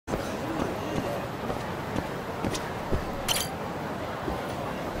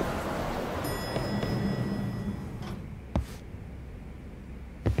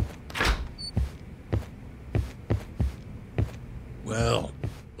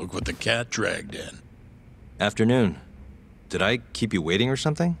Look what the cat dragged in. Afternoon. Did I keep you waiting or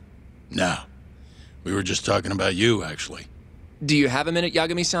something? No. We were just talking about you, actually. Do you have a minute,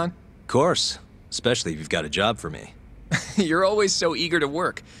 Yagami-san? Of course. Especially if you've got a job for me. You're always so eager to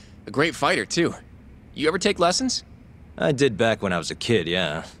work. A great fighter, too. You ever take lessons? I did back when I was a kid,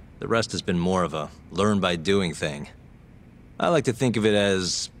 yeah. The rest has been more of a learn-by-doing thing. I like to think of it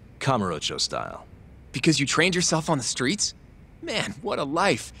as Kamurocho style. Because you trained yourself on the streets? Man, what a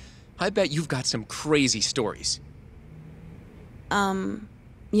life. I bet you've got some crazy stories.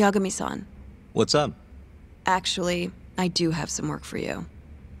 Yagami-san. What's up? Actually, I do have some work for you.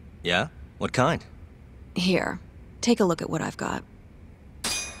 Yeah? What kind? Here, take a look at what I've got.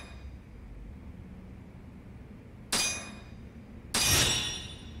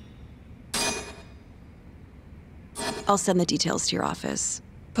 I'll send the details to your office.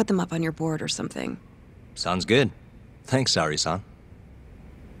 Put them up on your board or something. Sounds good. Thanks, Ari-san.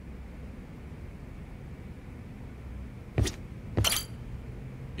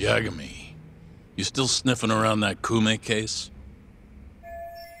 Yagami, you still sniffing around that Kume case?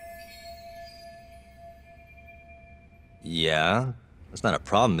 Yeah? That's not a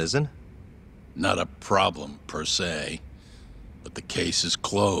problem, is it? Not a problem, per se. But the case is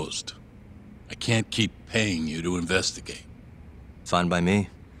closed. I can't keep paying you to investigate. Fine by me.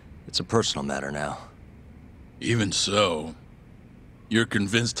 It's a personal matter now. Even so, you're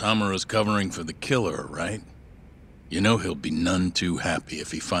convinced Hamura's covering for the killer, right? You know he'll be none too happy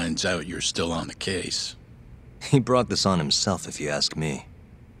if he finds out you're still on the case. He brought this on himself, if you ask me.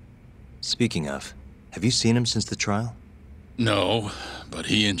 Speaking of, have you seen him since the trial? No, but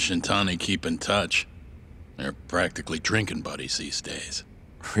he and Shintani keep in touch. They're practically drinking buddies these days.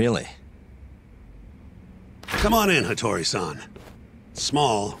 Really? Come on in, Hattori-san.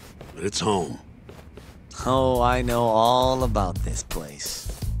 Small, but it's home. Oh, I know all about this place.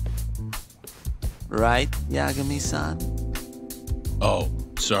 Right, Yagami-san? Oh,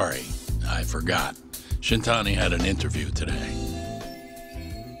 sorry. I forgot. Shintani had an interview today.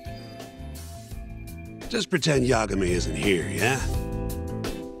 Just pretend Yagami isn't here, yeah?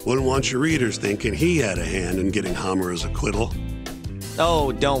 Wouldn't want your readers thinking he had a hand in getting Hamura's acquittal.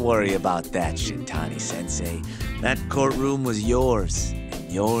 Oh, don't worry about that, Shintani-sensei. That courtroom was yours,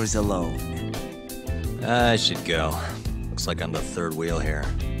 and yours alone. I should go. Looks like I'm the third wheel here.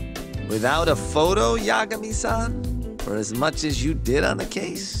 Without a photo, Yagami-san? For as much as you did on the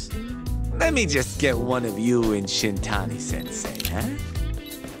case? Let me just get one of you and Shintani-sensei, huh?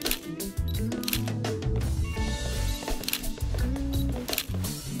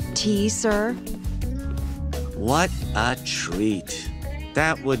 Tea, sir? What a treat.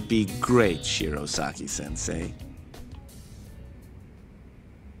 That would be great, Shirosaki-sensei.